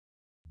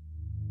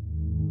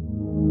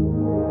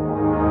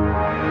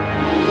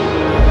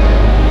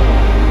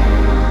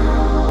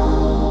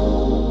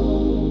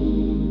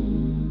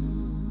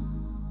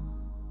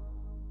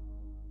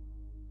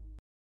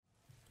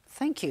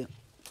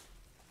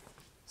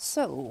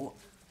So,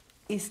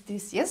 is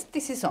this, yes,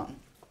 this is on.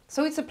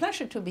 So it's a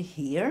pleasure to be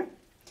here.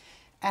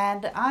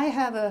 And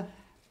I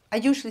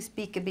usually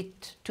speak a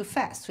bit too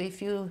fast, so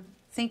if you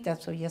think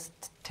that, so just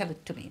tell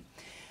it to me.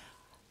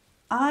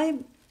 I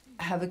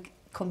have a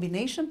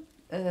combination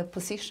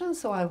position,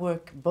 so I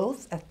work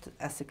both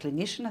as a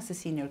clinician, as a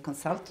senior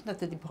consultant at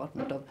the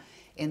Department of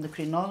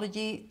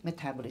Endocrinology,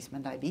 Metabolism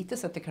and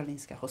Diabetes at the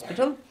Karolinska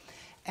Hospital.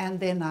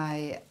 And then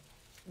I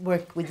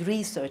work with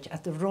research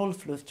at the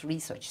Rolf Luft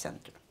Research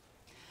Center.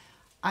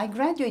 I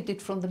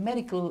graduated from the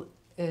medical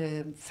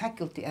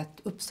faculty at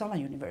Uppsala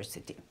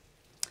University.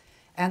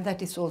 And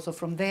that is also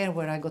from there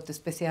where I got the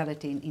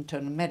specialty in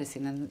internal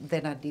medicine, and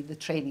then I did the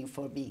training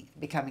for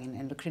becoming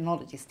an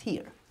endocrinologist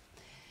here.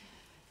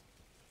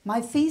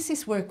 My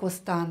thesis work was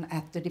done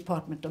at the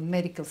Department of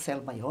Medical Cell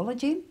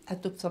Biology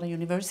at Uppsala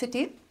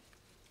University.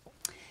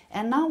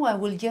 And now I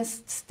will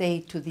just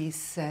stay to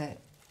this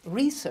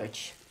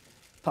research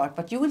part,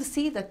 but you will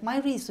see that my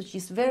research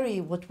is very,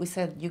 what we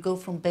said, you go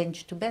from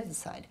bench to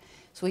bedside.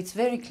 So it's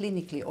very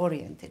clinically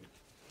oriented.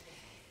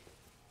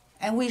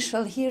 And we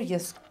shall here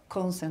just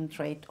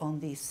concentrate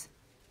on these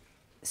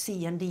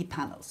C and D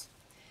panels.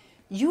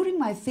 During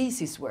my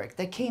thesis work,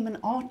 there came an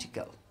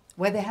article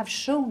where they have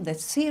shown that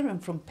serum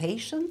from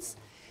patients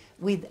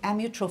with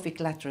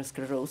amyotrophic lateral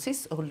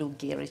sclerosis or Lou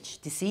Gehrig's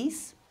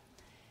disease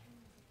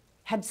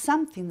had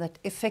something that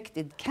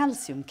affected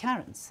calcium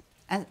currents.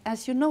 And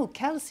as you know,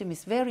 calcium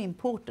is very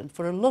important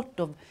for a lot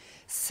of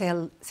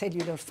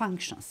cellular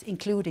functions,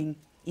 including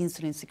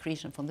insulin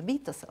secretion from the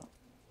beta cell.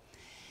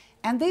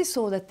 And they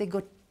saw that they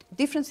got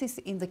differences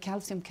in the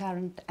calcium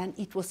current, and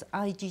it was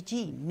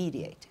IgG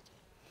mediated.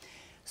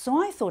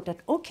 So I thought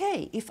that,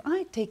 okay, if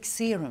I take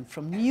serum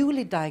from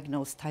newly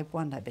diagnosed type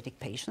 1 diabetic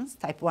patients,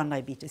 type 1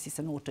 diabetes is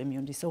an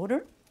autoimmune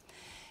disorder,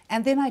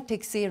 and then I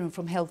take serum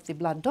from healthy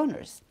blood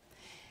donors,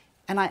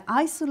 and I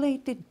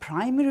isolated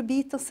primary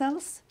beta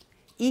cells,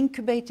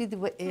 incubated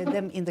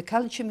them in the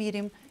culture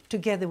medium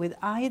together with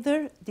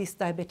either this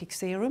diabetic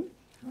serum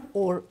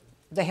or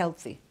the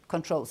healthy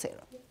control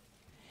serum.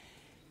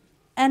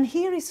 And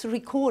here is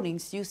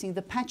recordings using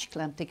the patch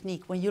clamp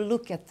technique when you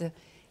look at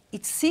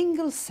it's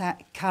single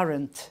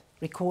current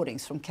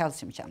recordings from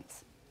calcium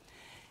channels.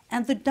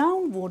 And the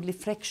downward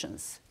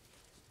reflections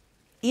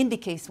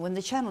indicates when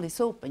the channel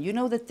is open. You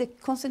know that the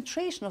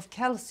concentration of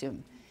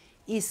calcium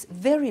is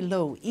very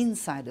low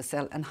inside the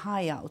cell and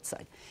high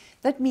outside.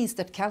 That means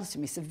that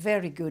calcium is a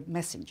very good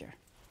messenger.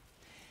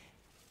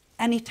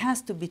 And it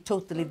has to be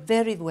totally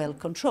very well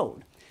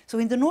controlled. So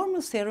in the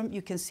normal serum,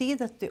 you can see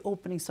that the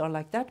openings are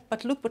like that,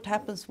 but look what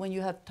happens when you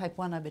have type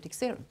 1 diabetic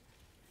serum.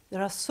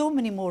 There are so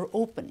many more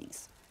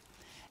openings.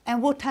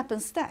 And what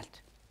happens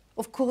that?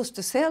 Of course,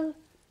 the cells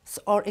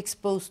are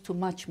exposed to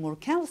much more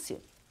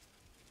calcium.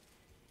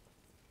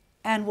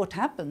 And what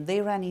happened?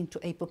 They ran into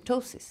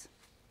apoptosis.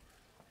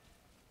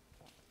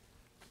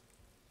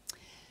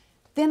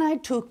 Then I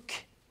took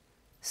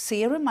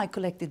serum I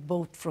collected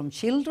both from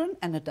children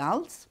and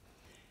adults,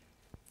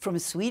 from a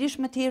Swedish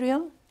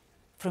material,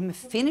 from a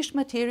Finnish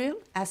material,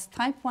 as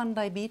type 1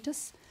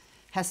 diabetes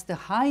has the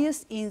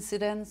highest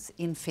incidence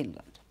in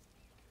Finland.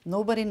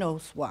 Nobody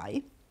knows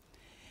why.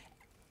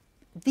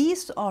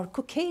 These are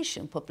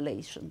Caucasian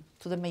population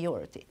to the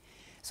majority.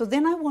 So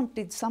then I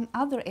wanted some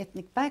other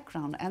ethnic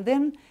background, and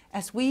then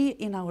as we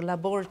in our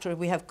laboratory,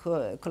 we have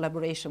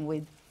collaboration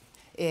with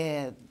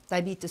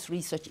Diabetes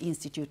Research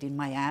Institute in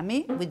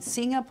Miami, with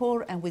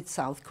Singapore and with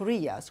South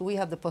Korea. So we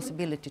have the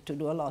possibility to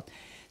do a lot.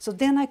 So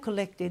then I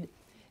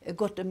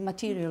got a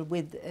material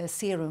with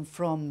serum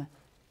from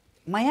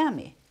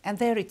Miami. And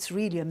there it's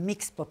really a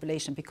mixed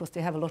population because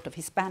they have a lot of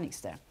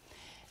Hispanics there.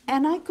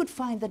 And I could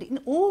find that in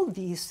all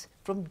these,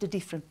 from the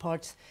different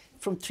parts,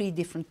 from 3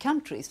 different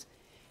countries,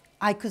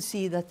 I could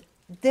see that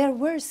there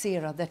were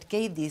sera that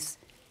gave this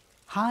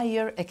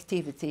higher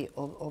activity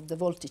of the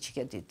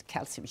voltage-gated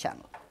calcium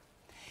channel.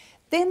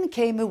 Then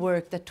came a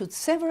work that took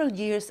several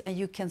years, and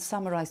you can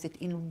summarize it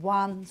in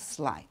one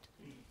slide.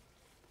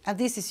 And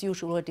this is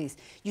usually what it is.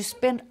 You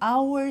spend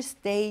hours,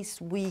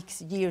 days,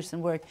 weeks, years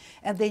and work,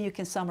 and then you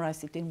can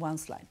summarize it in one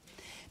slide.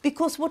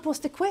 Because what was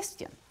the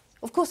question?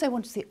 Of course, I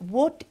want to say,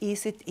 what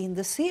is it in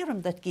the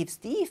serum that gives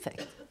the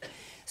effect?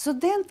 So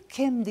then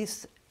came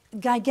this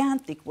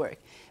gigantic work,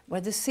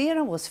 where the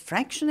serum was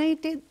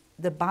fractionated,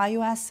 the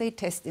bioassay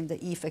testing the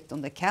effect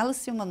on the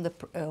calcium on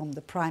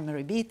the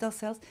primary beta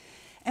cells.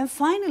 And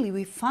finally,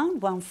 we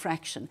found one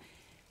fraction,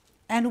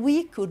 and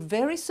we could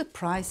very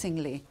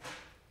surprisingly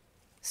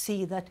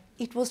see that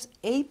it was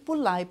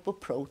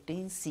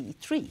apolipoprotein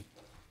C3.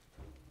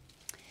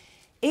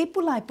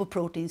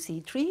 Apolipoprotein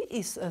C3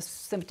 is a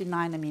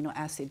 79 amino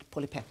acid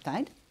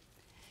polypeptide.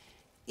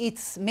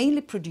 It's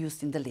mainly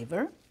produced in the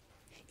liver.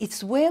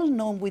 It's well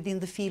known within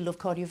the field of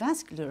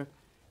cardiovascular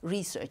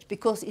research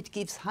because it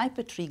gives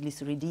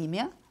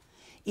hypertriglyceridemia.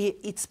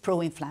 It's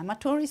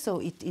pro-inflammatory, so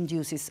it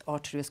induces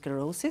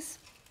arteriosclerosis.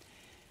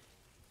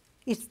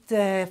 It's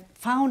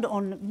found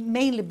on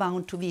mainly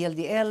bound to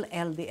VLDL,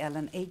 LDL,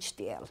 and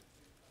HDL.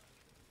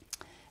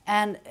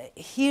 And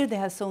here they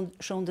have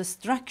shown the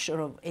structure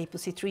of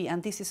ApoC3,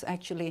 and this is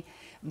actually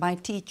my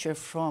teacher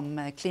from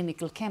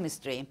clinical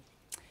chemistry,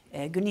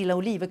 Gunilla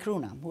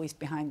Olivekrona, who is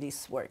behind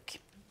this work.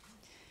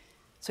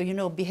 So you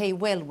know, behave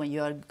well when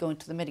you are going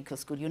to the medical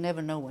school. You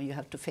never know when you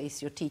have to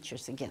face your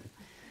teachers again.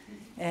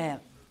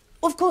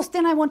 Of course,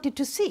 then I wanted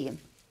to see,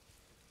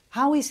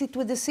 how is it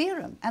with the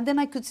serum? And then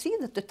I could see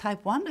that the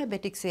type 1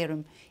 diabetic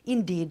serum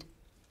indeed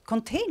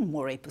contained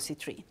more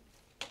ApoC3.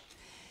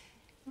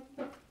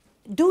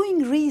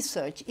 Doing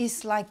research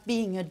is like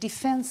being a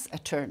defense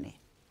attorney.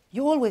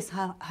 You always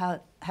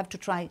have to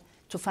try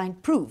to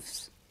find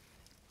proofs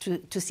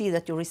to see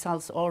that your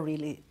results are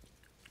really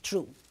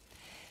true.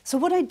 So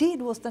what I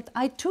did was that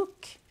I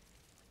took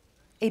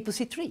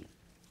ApoC3,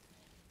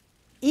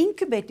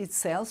 incubated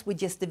cells with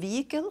just the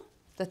vehicle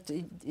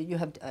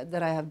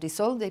that I have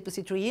dissolved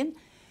ApoC3 in,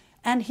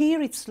 and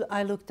here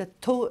I looked at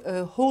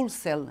whole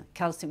cell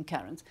calcium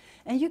currents,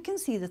 and you can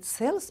see that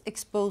cells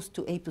exposed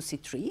to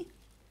ApoC3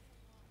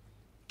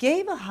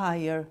 gave a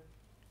higher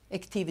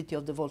activity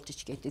of the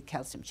voltage-gated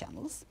calcium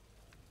channels.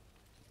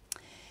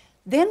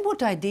 Then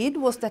what I did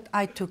was that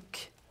I took,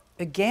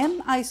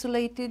 again,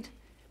 isolated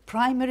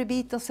primary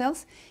beta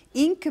cells,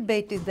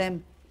 incubated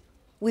them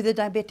with a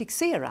diabetic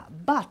sera,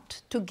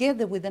 but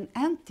together with an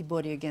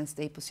antibody against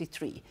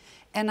ApoC3.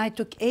 And I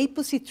took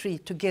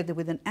ApoC3 together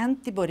with an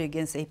antibody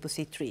against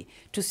ApoC3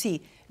 to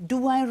see,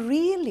 do I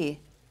really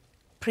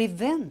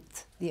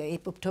prevent the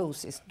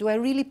apoptosis? Do I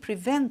really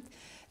prevent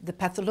the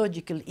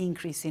pathological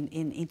increase in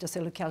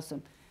intracellular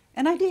calcium?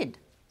 And I did.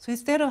 So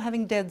instead of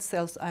having dead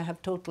cells, I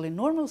have totally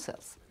normal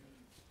cells.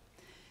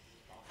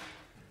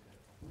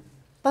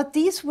 But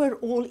these were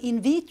all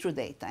in vitro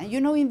data. And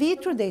you know, in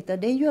vitro data,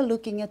 then you are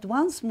looking at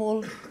one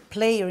small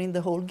player in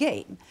the whole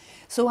game.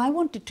 So I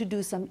wanted to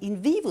do some in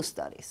vivo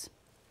studies.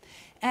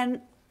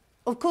 And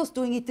of course,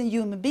 doing it in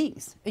human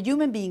beings. A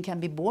human being can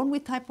be born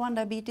with type 1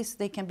 diabetes.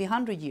 They can be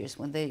 100 years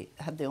when they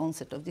have the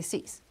onset of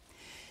disease.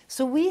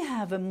 So we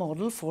have a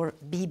model for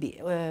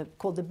BB,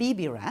 called the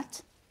BB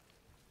rat.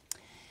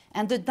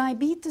 And the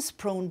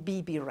diabetes-prone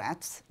BB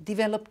rats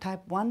develop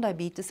type 1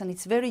 diabetes, and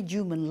it's very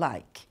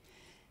human-like,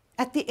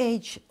 at the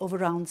age of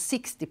around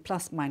 60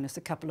 plus minus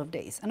a couple of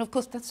days. And of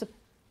course, that's a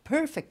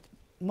perfect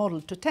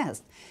model to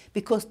test,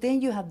 because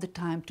then you have the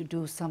time to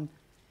do some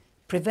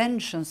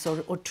preventions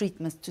or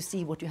treatments to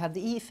see what you have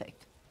the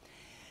effect.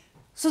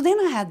 So then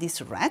I had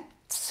these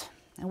rats,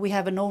 and we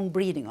have an own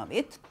breeding of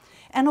it.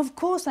 And of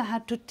course, I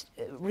had to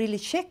really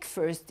check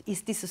first,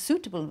 is this a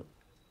suitable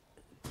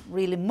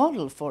really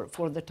model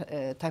for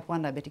the type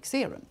 1 diabetic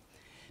serum?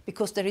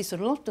 Because there is a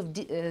lot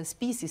of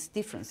species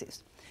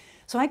differences.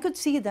 So I could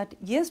see that,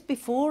 yes,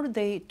 before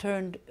they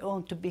turned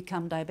on to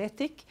become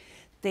diabetic,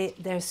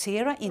 their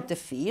sera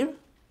interfere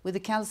with the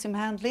calcium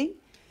handling.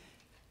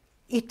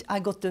 I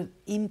got the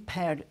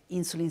impaired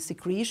insulin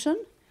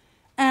secretion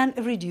and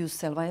a reduced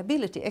cell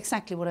viability,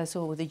 exactly what I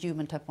saw with the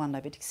human type 1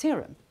 diabetic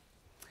serum.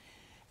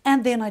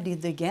 And then I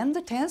did again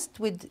the test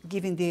with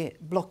giving the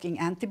blocking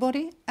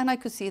antibody, and I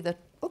could see that,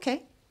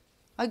 okay,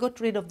 I got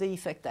rid of the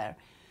effect there.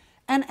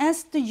 And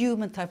as the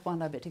human type 1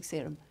 diabetic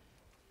serum,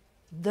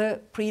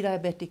 the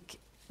pre-diabetic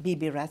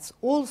BB rats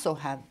also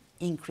have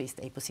increased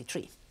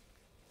ApoC3.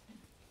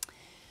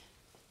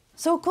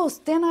 So of course,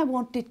 then I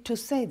wanted to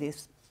say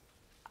this,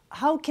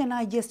 how can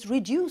I just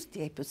reduce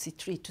the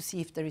ApoC3 to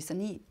see if there is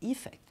an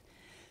effect?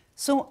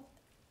 So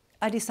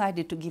I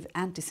decided to give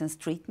antisense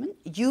treatment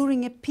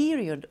during a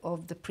period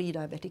of the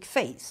pre-diabetic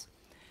phase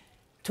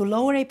to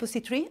lower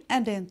ApoC3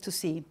 and then to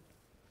see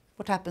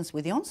what happens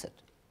with the onset.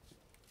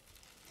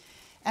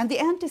 And the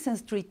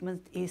antisense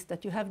treatment is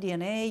that you have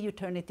DNA, you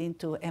turn it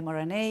into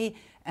mRNA,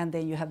 and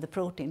then you have the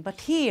protein. But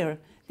here,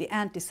 the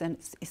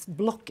antisense is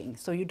blocking,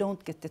 so you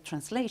don't get the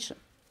translation.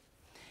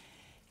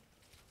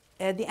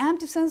 The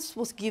antisense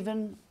was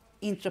given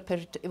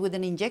with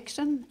an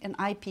injection, an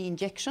IP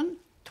injection,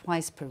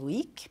 twice per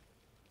week,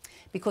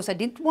 because I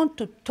didn't want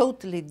to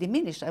totally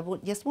diminish. I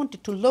just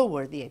wanted to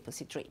lower the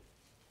ApoC3.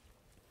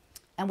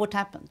 And what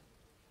happened?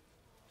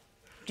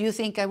 Do you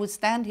think I would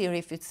stand here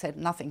if it said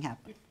nothing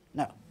happened?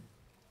 No.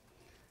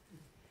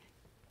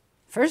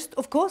 First,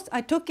 of course,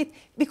 I took it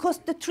because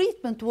the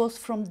treatment was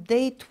from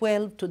day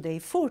 12 to day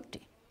 40.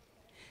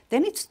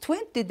 Then it's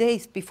 20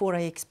 days before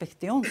I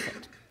expect the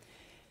onset.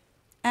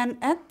 And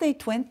at day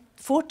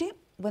 40,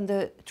 when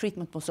the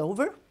treatment was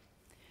over,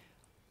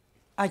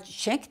 I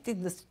checked,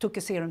 took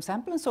a serum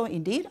sample, and so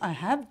indeed I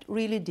have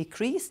really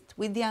decreased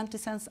with the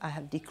antisense. I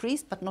have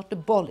decreased but not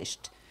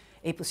abolished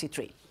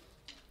ApoC3.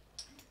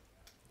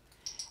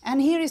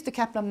 And here is the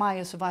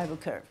Kaplan-Meier survival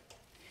curve.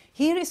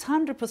 Here is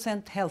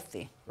 100%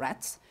 healthy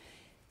rats.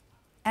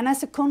 And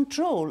as a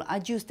control,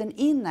 I used an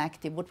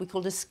inactive, what we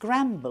call the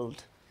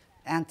scrambled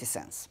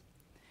antisense.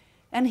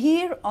 And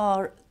here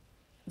are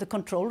the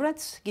control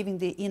rats giving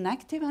the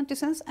inactive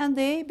antisense, and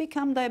they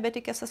become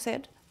diabetic, as I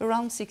said,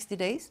 around 60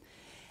 days.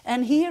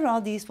 And here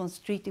are these ones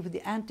treated with the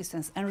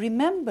antisense. And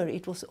remember,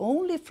 it was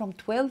only from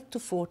 12 to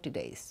 40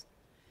 days.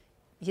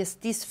 Yes,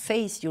 this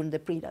phase during the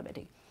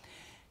pre-diabetic.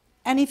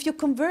 And if you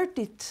convert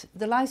it,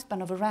 the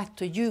lifespan of a rat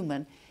to a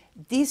human,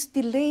 this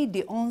delayed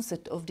the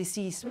onset of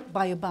disease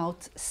by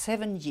about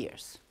 7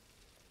 years.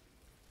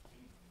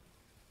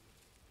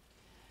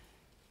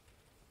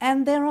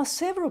 And there are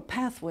several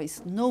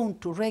pathways known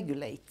to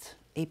regulate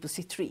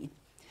ApoC3.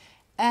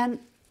 And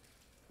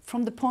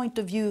from the point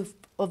of view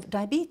of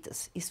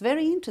diabetes, it's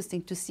very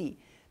interesting to see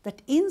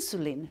that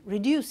insulin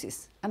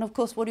reduces. And of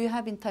course, what do you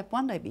have in type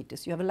 1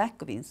 diabetes? You have a lack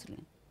of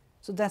insulin.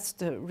 So that's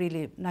the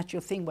really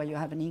natural thing why you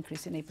have an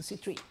increase in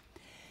ApoC3.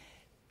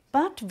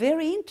 But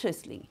very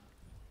interesting,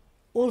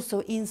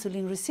 also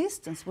insulin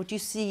resistance, what you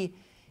see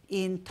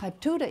in type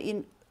 2,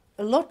 in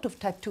a lot of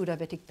type 2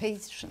 diabetic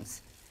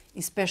patients,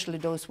 especially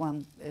those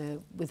one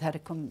with had a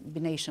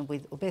combination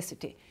with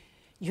obesity,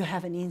 you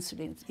have an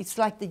insulin. It's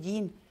like the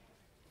gene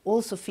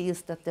also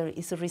feels that there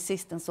is a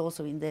resistance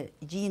also in the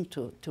gene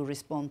to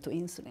respond to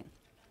insulin.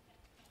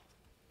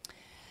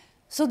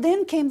 So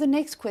then came the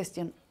next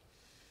question,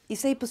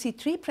 is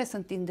ApoC3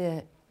 present in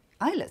the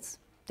islets?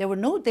 There were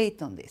no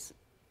data on this.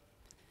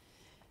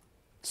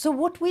 So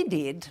what we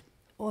did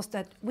was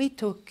that we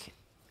took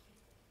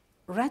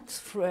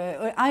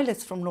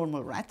islets from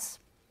normal rats,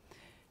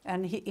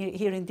 and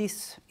here in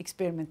this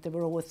experiment there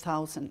were over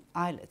 1,000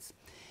 islets.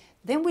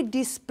 Then we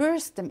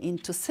dispersed them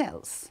into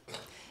cells.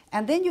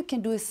 And then you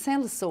can do a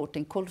cell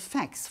sorting called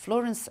FACS,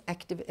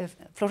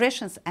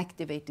 fluorescence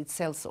activated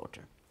cell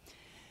sorter.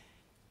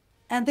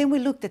 And then we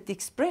looked at the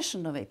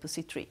expression of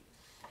ApoC3.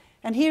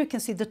 And here you can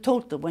see the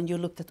total when you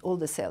looked at all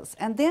the cells.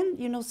 And then,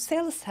 you know,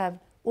 cells have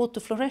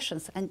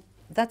autofluorescence, and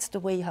that's the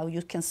way how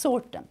you can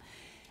sort them.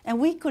 And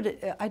we could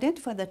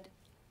identify that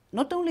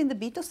not only in the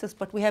beta cells,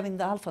 but we have in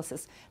the alpha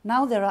cells.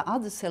 Now there are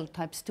other cell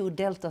types too,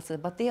 delta cells,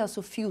 but they are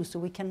so few, so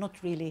we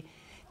cannot really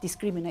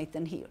discriminate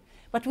them here.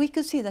 But we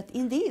could see that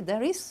indeed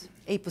there is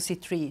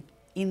ApoC3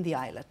 in the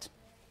islet.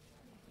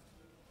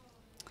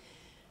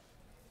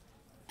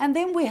 And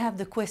then we have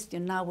the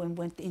question now when we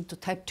went into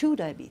type 2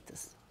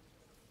 diabetes.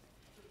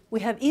 We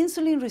have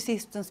insulin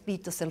resistance,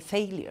 beta cell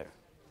failure.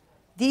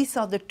 These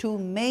are the two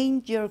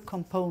major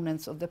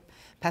components of the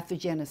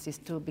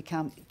pathogenesis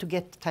to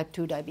get type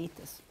 2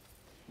 diabetes.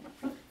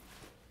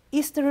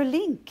 Is there a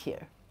link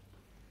here?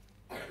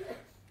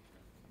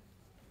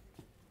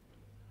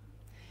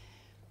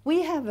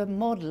 We have a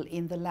model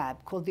in the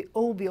lab called the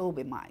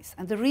OB mice.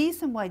 And the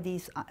reason why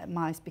these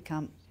mice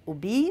become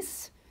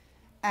obese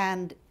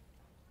and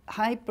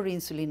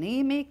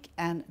hyperinsulinemic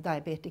and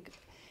diabetic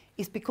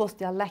is because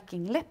they are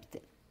lacking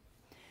leptin.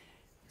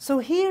 So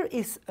here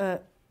is a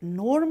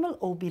normal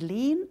OB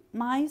lean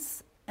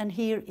mice, and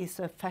here is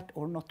a fat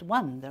or not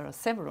one. There are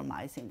several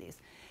mice in this.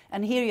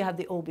 And here you have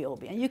the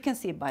OB. And you can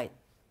see by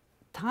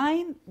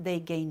time they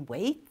gain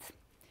weight,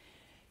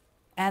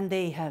 and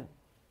they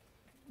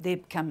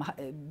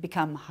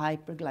become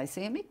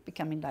hyperglycemic,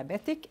 becoming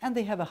diabetic, and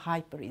they have a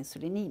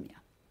hyperinsulinemia.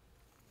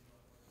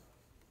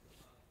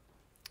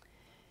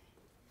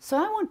 So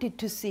I wanted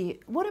to see,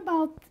 what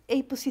about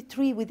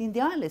ApoC3 within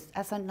the islets,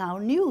 as I now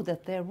knew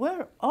that there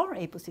are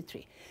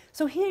ApoC3.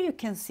 So here you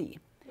can see,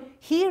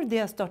 here they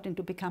are starting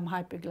to become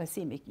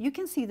hyperglycemic. You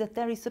can see that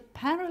there is a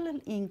parallel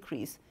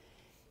increase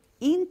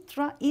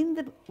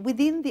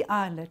within the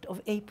islet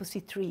of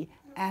ApoC3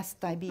 as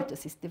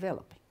diabetes is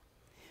developing.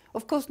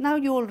 Of course, now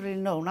you already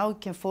know, now you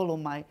can follow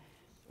my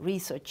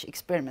research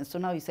experiments. So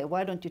now you say,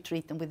 why don't you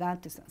treat them with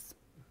antisense?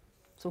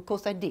 So of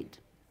course I did.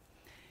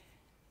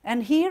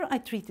 And here I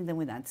treated them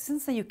with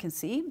antisense, and you can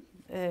see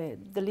the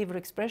liver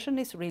expression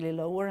is really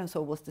lower, and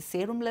so was the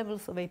serum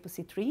levels of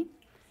ApoC3.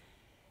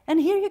 And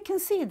here you can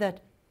see that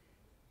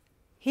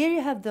here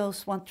you have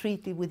those one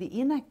treated with the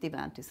inactive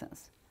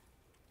antisense.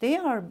 They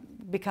are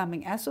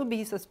becoming as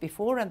obese as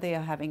before, and they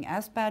are having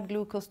as bad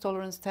glucose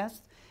tolerance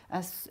tests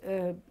as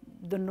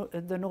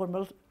the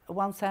normal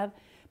ones have.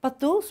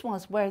 But those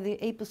ones where the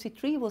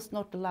ApoC3 was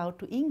not allowed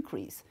to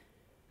increase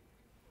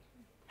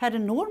had a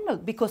normal,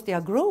 because they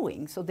are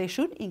growing, so they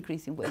should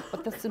increase in weight,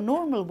 but that's a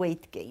normal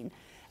weight gain,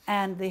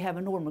 and they have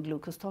a normal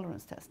glucose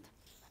tolerance test.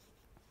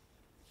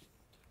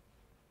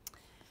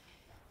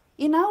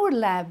 In our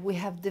lab, we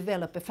have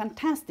developed a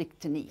fantastic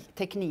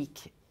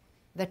technique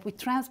that we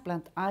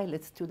transplant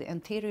islets to the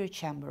anterior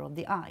chamber of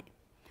the eye.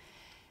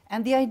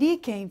 And the idea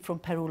came from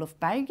Per-Olof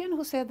Berggren,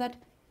 who said that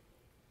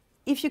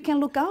if you can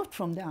look out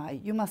from the eye,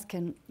 you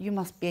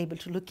must be able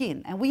to look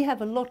in. And we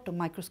have a lot of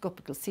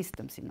microscopical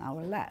systems in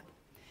our lab.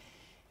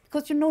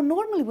 Because, you know,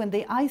 normally when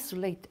they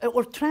isolate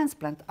or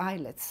transplant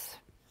islets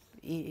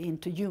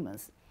into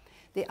humans,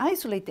 they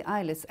isolate the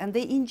islets and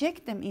they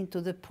inject them into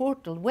the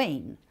portal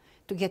vein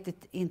to get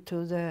it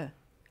into the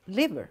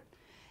liver.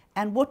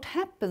 And what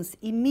happens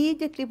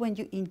immediately when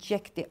you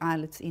inject the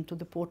islets into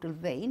the portal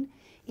vein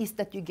is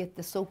that you get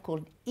the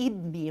so-called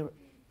IBMIR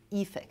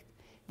effect,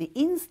 the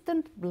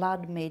instant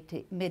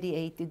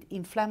blood-mediated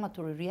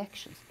inflammatory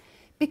reactions.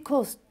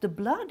 Because the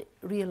blood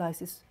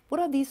realizes,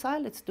 what are these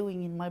islets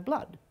doing in my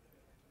blood?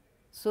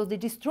 So they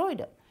destroy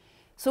them.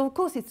 So of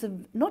course it's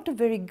not a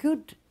very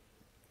good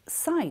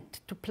site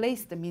to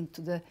place them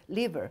into the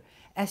liver,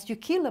 as you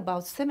kill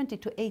about 70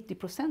 to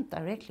 80%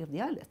 directly of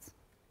the islets.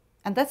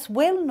 And that's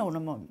well known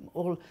among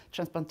all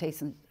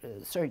transplantation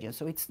surgeons,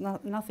 so it's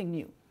nothing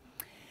new.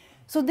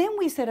 So then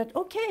we said that,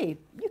 okay,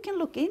 you can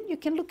look in, you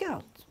can look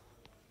out.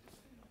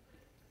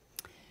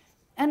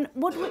 And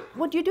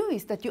what you do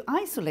is that you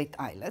isolate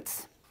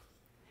islets.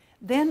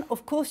 Then,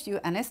 of course, you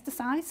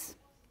anesthetize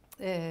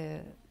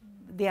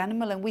the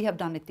animal, and we have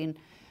done it in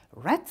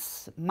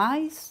rats,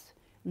 mice,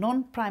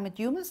 non-primate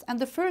humans, and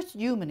the first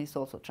human is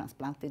also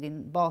transplanted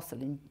in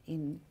Basel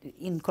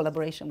in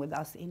collaboration with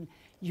us in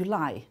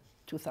July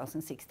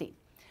 2016.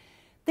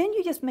 Then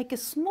you just make a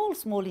small,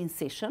 small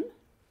incision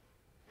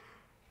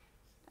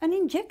and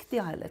inject the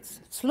islets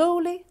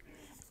slowly,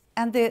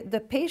 and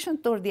the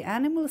patient or the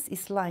animals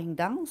is lying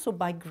down, so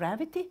by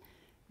gravity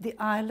the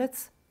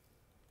islets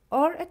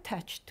are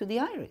attached to the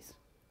iris.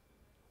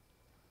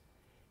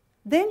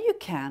 Then you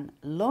can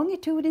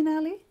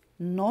longitudinally,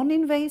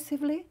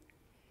 non-invasively,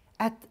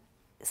 at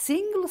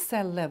single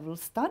cell level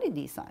study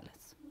these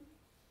islets.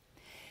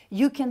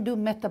 You can do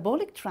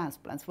metabolic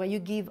transplants where you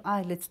give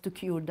islets to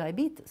cure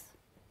diabetes,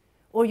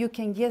 or you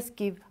can just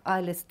give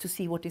islets to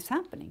see what is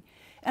happening.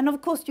 And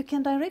of course you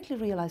can directly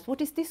realize, what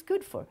is this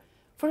good for?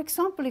 For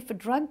example, if a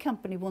drug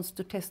company wants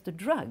to test a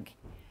drug,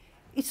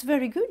 it's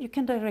very good. You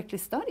can directly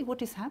study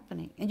what is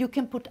happening. And you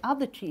can put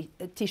other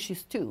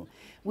tissues too.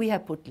 We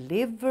have put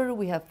liver,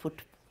 we have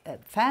put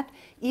fat,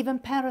 even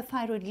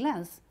parathyroid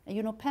glands. And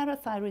you know,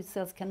 parathyroid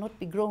cells cannot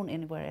be grown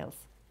anywhere else.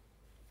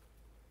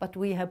 But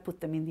we have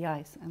put them in the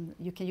eyes, and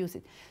you can use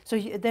it. So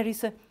there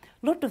is a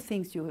lot of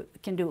things you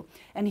can do.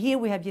 And here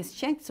we have just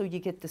checked, so you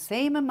get the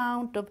same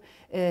amount of,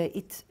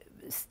 it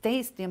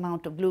stays the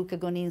amount of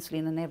glucagon,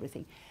 insulin, and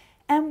everything.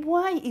 And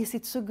why is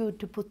it so good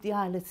to put the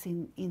islets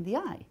in the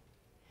eye?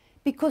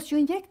 Because you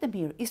inject them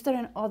here.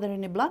 Are there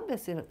any blood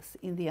vessels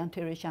in the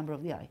anterior chamber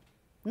of the eye?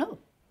 No.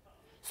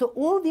 So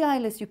all the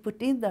islets you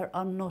put in there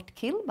are not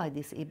killed by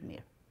this IBMIR.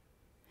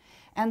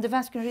 And the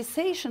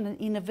vascularization and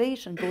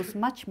innervation goes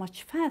much,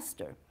 much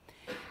faster.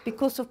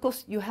 Because, of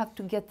course, you have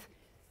to get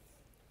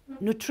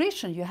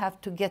nutrition, you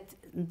have to get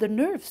the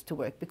nerves to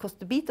work, because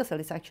the beta cell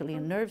is actually a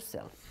nerve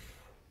cell.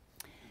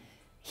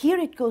 Here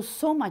it goes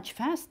so much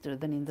faster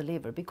than in the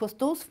liver, because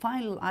those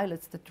final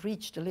islets that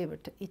reach the liver,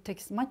 it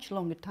takes much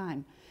longer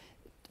time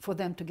for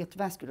them to get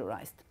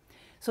vascularized.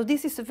 So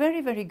this is a very,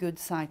 very good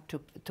site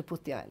to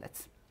put the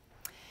islets.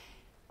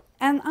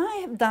 And I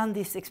have done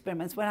these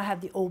experiments where I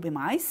have the OB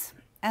mice,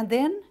 and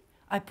then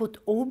I put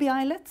OB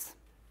islets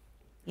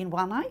in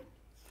one eye,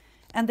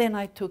 and then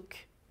I took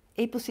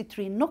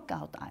ApoC3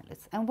 knockout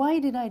islets. And why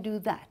did I do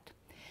that?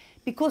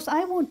 Because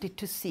I wanted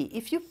to see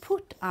if you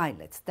put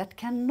islets that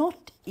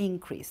cannot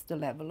increase the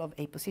level of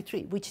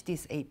ApoC3, which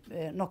these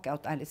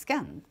knockout islets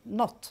can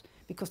not,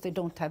 because they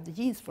don't have the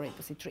genes for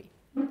ApoC3.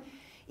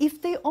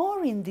 If they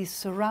are in this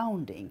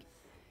surrounding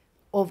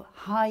of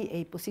high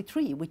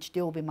ApoC3, which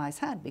the OB mice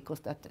had,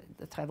 because that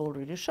I've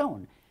already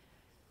shown,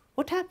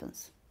 what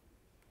happens?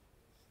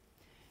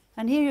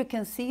 And here you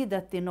can see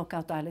that the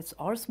knockout islets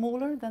are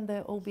smaller than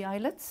the OB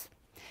islets.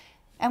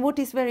 And what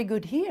is very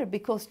good here,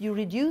 because you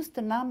reduce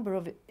the number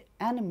of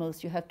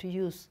animals you have to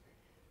use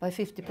by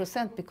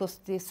 50%, because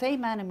the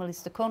same animal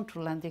is the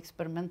control and the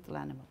experimental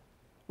animal,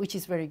 which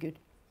is very good.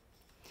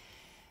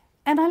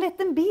 And I let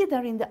them be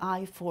there in the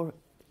eye for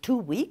 2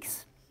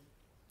 weeks.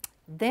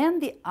 Then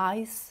the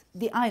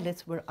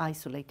islets were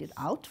isolated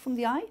out from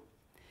the eye,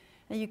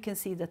 and you can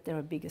see that they're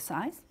a bigger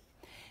size.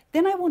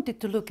 Then I wanted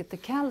to look at the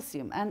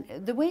calcium, and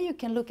the way you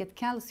can look at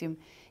calcium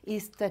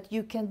is that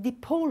you can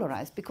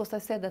depolarize, because I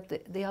said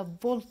that they are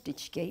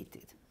voltage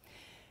gated.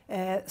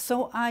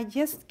 So I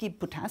just give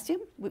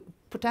potassium.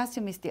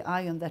 Potassium is the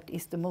ion that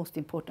is the most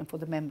important for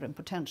the membrane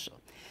potential.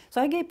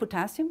 So I gave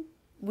potassium,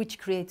 which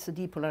creates a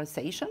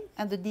depolarization,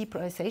 and the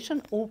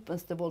depolarization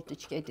opens the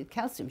voltage gated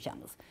calcium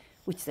channels,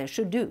 which they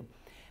should do.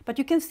 But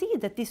you can see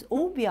that these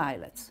OB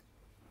islets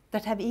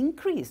that have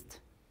increased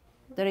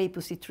their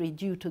ApoC3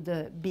 due to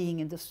the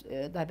being in the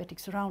diabetic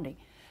surrounding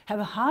have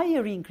a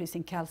higher increase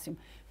in calcium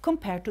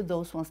compared to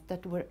those ones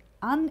that were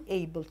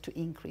unable to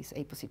increase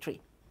ApoC3.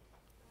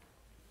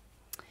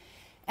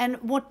 And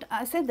what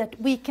I said that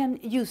we can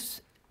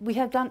use, we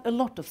have done a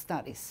lot of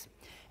studies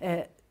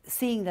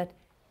seeing that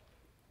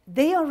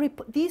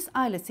these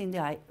islets in the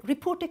eye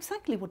report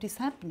exactly what is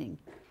happening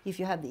if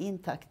you have the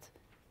intact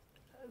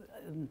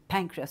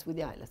pancreas with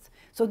the islets.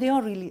 So they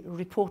are really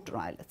reporter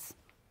islets.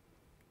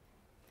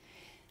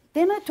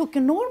 Then I took a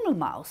normal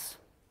mouse,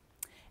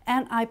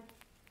 and I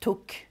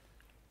took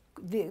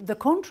the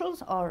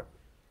controls are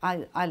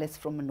islets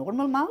from a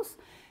normal mouse,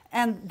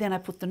 and then I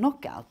put the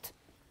knockout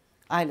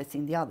islets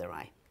in the other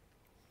eye.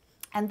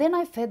 And then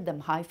I fed them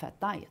high-fat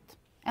diet,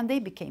 and they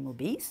became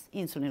obese,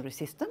 insulin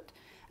resistant,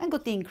 and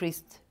got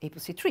increased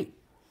ApoC3.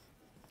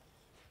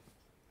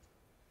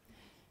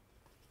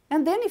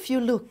 And then if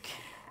you look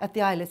at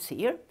the islets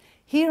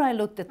here I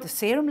looked at the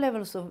serum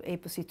levels of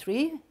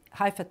ApoC3.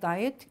 High-fat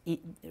diet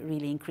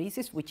really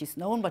increases, which is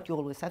known, but you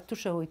always have to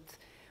show it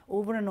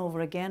over and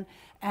over again.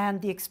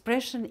 And the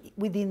expression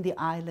within the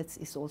islets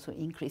is also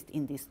increased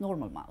in this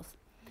normal mouse.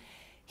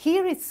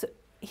 Here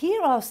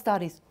are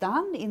studies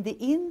done in the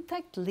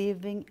intact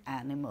living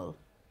animal,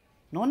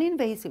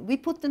 non-invasive. We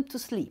put them to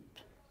sleep.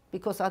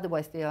 because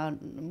otherwise they are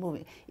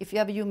moving. If you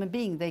have a human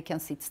being, they can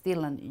sit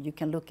still and you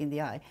can look in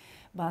the eye,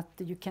 but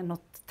you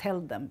cannot tell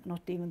them,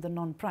 not even the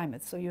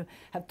non-primates, so you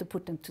have to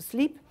put them to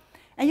sleep.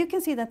 And you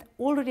can see that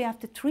already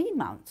after 3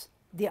 months,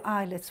 the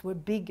islets were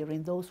bigger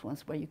in those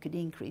ones where you could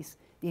increase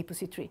the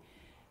ApoC3.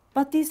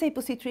 But these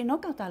ApoC3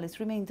 knockout islets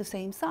remained the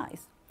same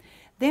size.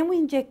 Then we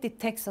injected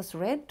Texas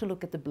Red to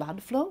look at the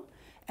blood flow,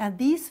 and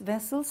these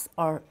vessels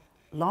are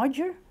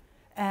larger,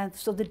 and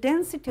so the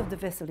density of the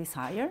vessel is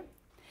higher.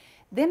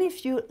 Then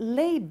if you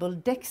label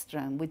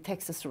dextran with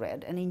Texas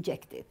Red and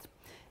inject it,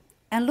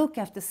 and look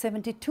after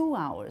 72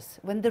 hours,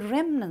 when the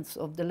remnants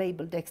of the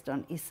labeled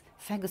dextran is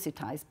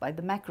phagocytized by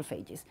the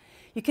macrophages,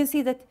 you can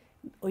see that,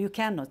 or you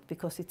cannot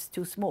because it's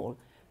too small,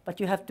 but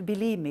you have to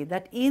believe me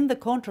that in the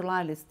control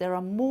islets there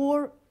are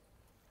more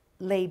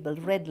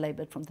labeled, red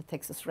labeled from the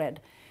Texas Red,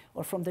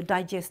 or from the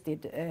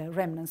digested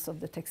remnants of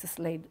the Texas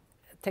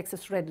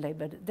Red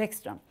labeled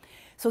dextran.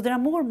 So there are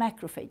more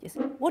macrophages.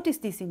 What is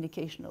this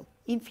indication of?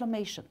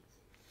 Inflammation.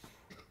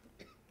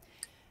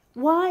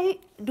 Why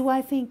do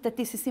I think that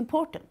this is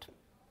important?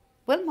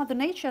 Well, Mother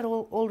Nature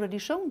already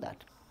shown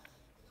that.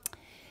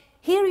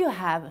 Here you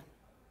have,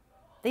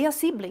 they are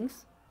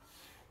siblings.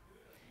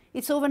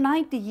 It's over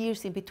 90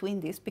 years in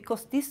between this,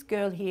 because this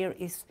girl here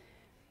is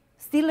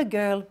still a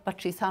girl, but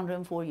she's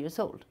 104 years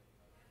old.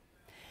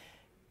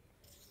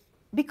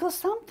 Because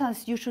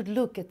sometimes you should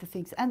look at the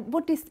things, and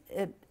what they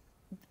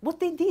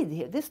did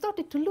here, they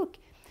started to look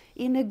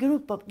in a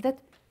group of that,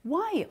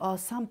 why are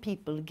some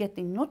people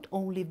getting not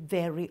only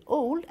very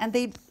old, and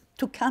they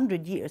took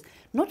 100 years,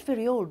 not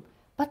very old,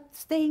 but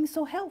staying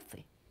so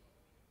healthy.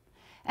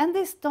 And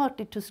they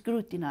started to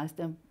scrutinize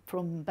them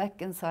from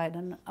back and side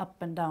and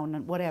up and down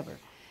and whatever.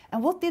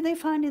 And what did they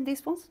find in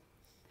these ones?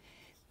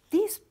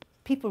 These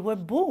people were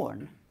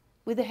born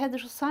with a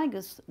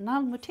heterozygous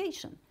null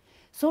mutation.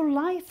 So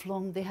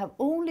lifelong they have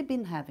only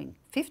been having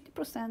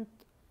 50%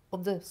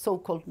 of the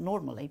so-called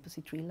normal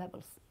ApoC3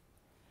 levels.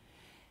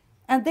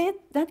 And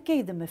that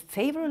gave them a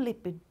favorable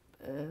lipid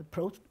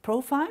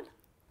profile.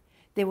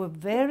 They were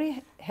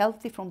very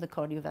healthy from the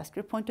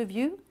cardiovascular point of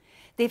view.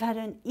 They've had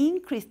an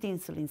increased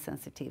insulin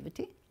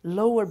sensitivity,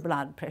 lower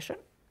blood pressure,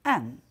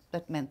 and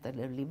that meant that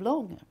they live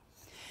longer.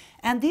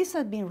 And this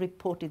had been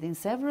reported in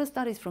several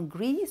studies from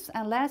Greece,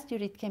 and last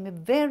year it came a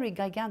very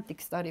gigantic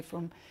study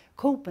from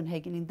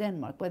Copenhagen in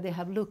Denmark, where they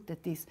have looked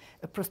at this,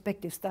 a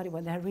prospective study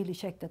where they have really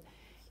checked that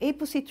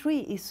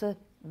ApoC3 is a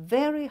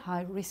very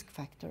high risk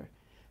factor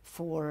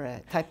for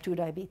type 2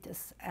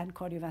 diabetes and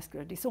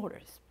cardiovascular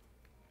disorders.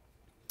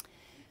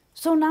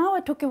 So now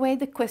I took away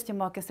the question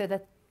mark and said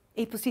that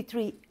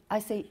ApoC3, I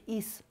say,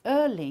 is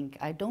a link.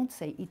 I don't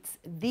say it's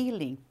the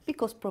link,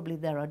 because probably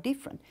there are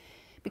different.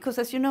 Because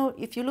as you know,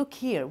 if you look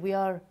here,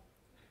 there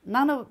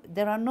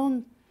are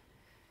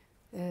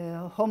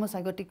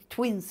non-homozygotic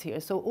twins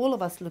here, so all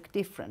of us look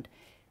different.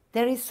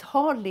 There is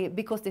hardly,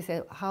 because they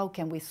say, how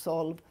can we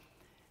solve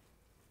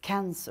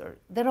cancer?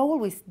 There are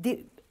always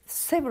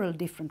several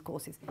different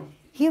causes.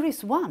 Here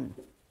is one.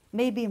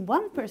 Maybe in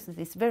one person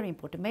it's very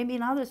important. Maybe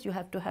in others you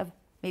have to have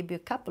maybe a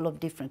couple of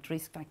different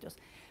risk factors.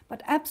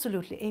 But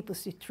absolutely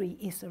ApoC3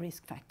 is a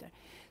risk factor.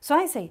 So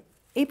I say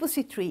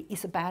ApoC3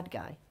 is a bad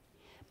guy.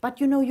 But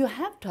you know, you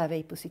have to have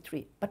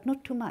ApoC3, but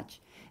not too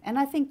much. And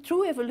I think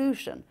through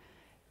evolution,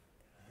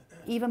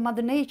 even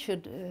Mother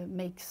Nature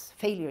makes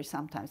failures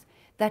sometimes,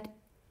 that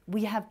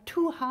we have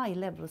too high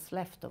levels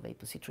left of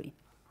ApoC3.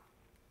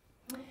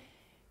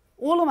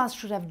 All of us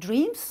should have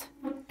dreams,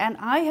 and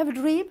I have a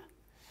dream,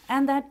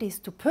 and that is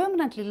to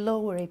permanently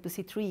lower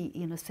ApoC3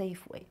 in a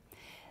safe way.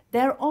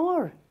 There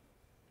are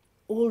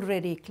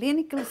already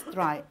clinical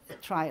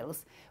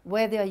trials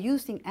where they are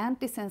using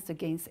antisense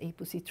against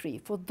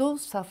ApoC3 for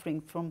those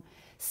suffering from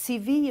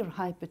severe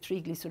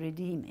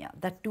hypertriglyceridemia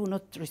that do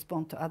not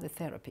respond to other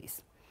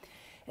therapies.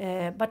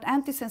 But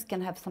antisense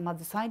can have some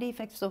other side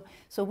effects,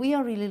 so we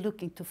are really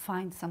looking to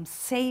find some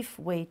safe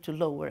way to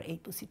lower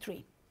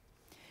ApoC3.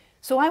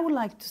 So I would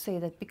like to say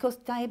that because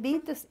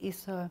diabetes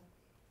is a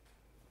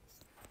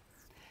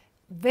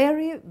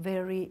very,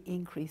 very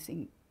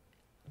increasing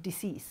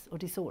disease or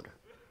disorder.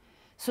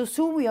 So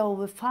soon we are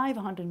over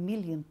 500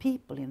 million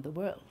people in the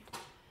world.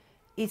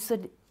 It's,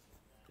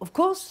 of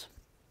course,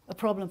 a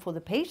problem for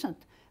the patient,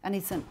 and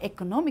it's an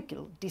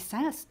economical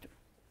disaster.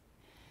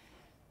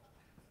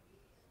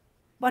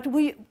 But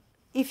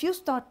if you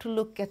start to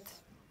look at,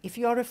 if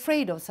you are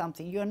afraid of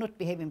something, you are not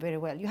behaving very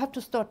well, you have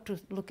to start to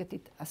look at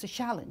it as a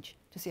challenge,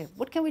 to say,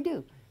 what can we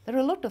do? There are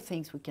a lot of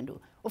things we can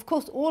do. Of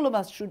course, all of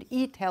us should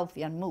eat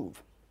healthy and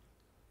move.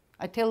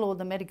 I tell all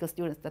the medical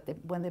students that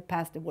when they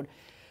pass the word,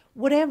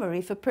 whatever,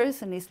 if a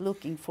person is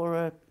looking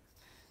for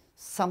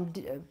some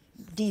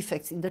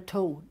defects in the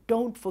toe,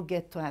 don't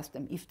forget to ask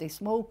them if they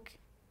smoke,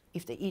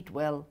 if they eat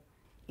well,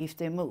 if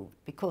they move.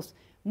 Because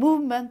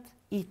movement,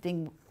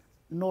 eating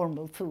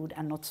normal food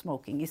and not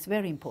smoking is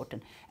very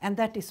important. And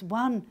that is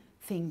one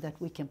thing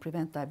that we can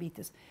prevent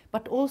diabetes.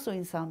 But also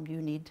in some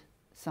you need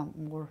some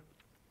more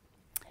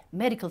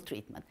medical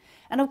treatment.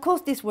 And of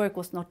course this work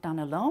was not done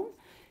alone.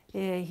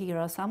 Here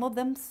are some of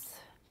them.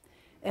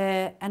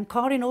 And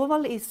Karin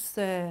Oval is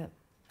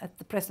at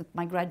the present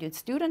my graduate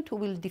student who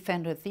will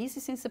defend her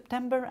thesis in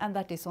September, and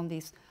that is on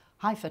this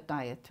high-fat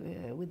diet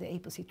with the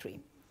apoC tree.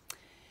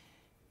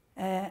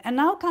 And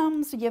now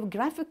comes a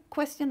geographic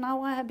question.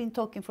 Now I have been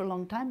talking for a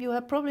long time. You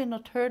have probably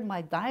not heard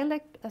my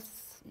dialect, as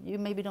you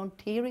maybe don't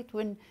hear it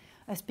when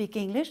I speak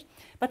English.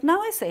 But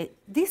now I say,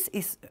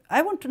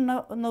 I want to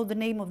know the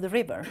name of the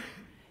river.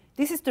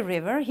 This is the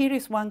river. Here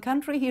is one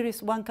country,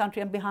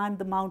 and behind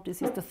the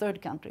mountains is the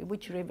third country.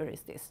 Which river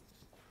is this?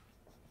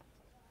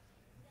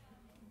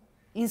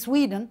 In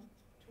Sweden?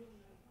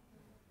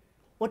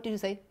 What did you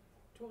say?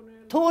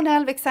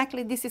 Tornälv,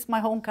 exactly. This is my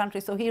home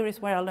country, so here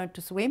is where I learned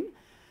to swim.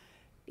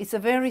 It's a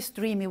very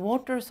streamy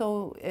water,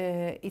 so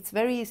it's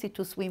very easy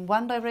to swim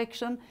one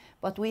direction,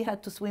 but we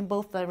had to swim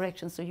both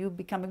directions, so you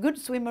become a good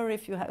swimmer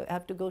if you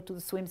have to go to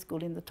the swim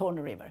school in the Torne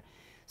River.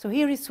 So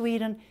here is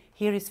Sweden,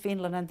 here is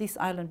Finland, and this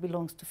island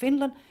belongs to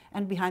Finland,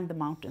 and behind the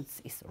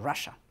mountains is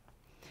Russia.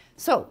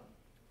 So,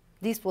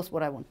 this was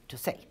what I wanted to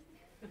say.